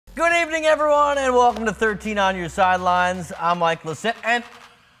Good evening, everyone, and welcome to 13 on Your Sidelines. I'm Mike Lissette, and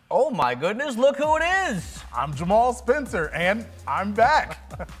oh my goodness, look who it is. I'm Jamal Spencer, and I'm back.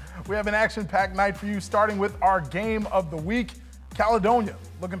 We have an action-packed night for you, starting with our game of the week. Caledonia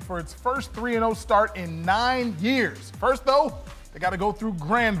looking for its first 3-0 start in 9 years. First, though, they got to go through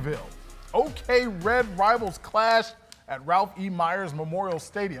Grandville. OK Red rivals clash at Ralph E. Myers Memorial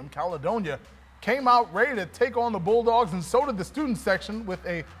Stadium. Caledonia came out ready to take on the Bulldogs, and so did the student section with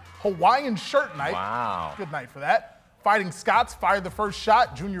a Hawaiian shirt night. Wow. Good night for that. Fighting Scots fired the first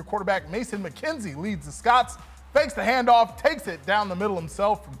shot. Junior quarterback Mason McKenzie leads the Scots, fakes the handoff, takes it down the middle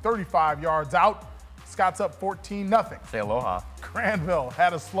himself from 35 yards out. Scots up 14-0. Say aloha. Grandville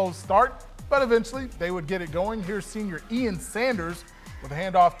had a slow start, but eventually they would get it going. Here's senior Ian Sanders with a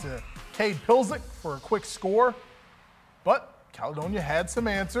handoff to Cade Pilzik for a quick score. But Caledonia had some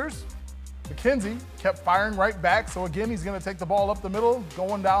answers. McKenzie kept firing right back, so again, he's going to take the ball up the middle,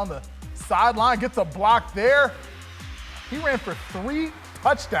 going down the sideline, gets a block there. He ran for 3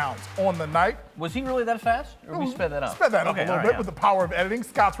 touchdowns on the night. Was he really that fast, or we sped that up? Sped that up a little bit with the power of editing.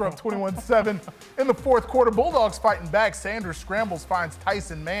 Scots were up 21-7 in the fourth quarter. Bulldogs fighting back. Sanders scrambles, finds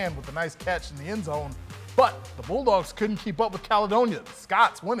Tyson Mann with a nice catch in the end zone. But the Bulldogs couldn't keep up with Caledonia. The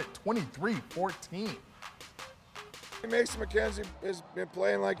Scots win it 23-14. Mason McKenzie has been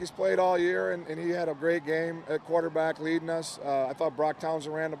playing like he's played all year, and he had a great game at quarterback leading us. I thought Brock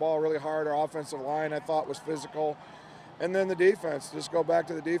Townsend ran the ball really hard. Our offensive line, I thought, was physical. And then the defense, just go back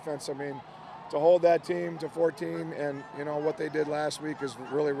to the defense. I mean, to hold that team to 14 and, you know, what they did last week is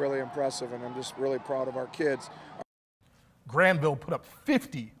really, really impressive, and I'm just really proud of our kids. Grandville put up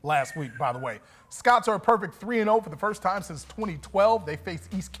 50 last week, by the way. Scots are a perfect 3-0 for the first time since 2012. They face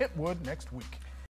East Kentwood next week.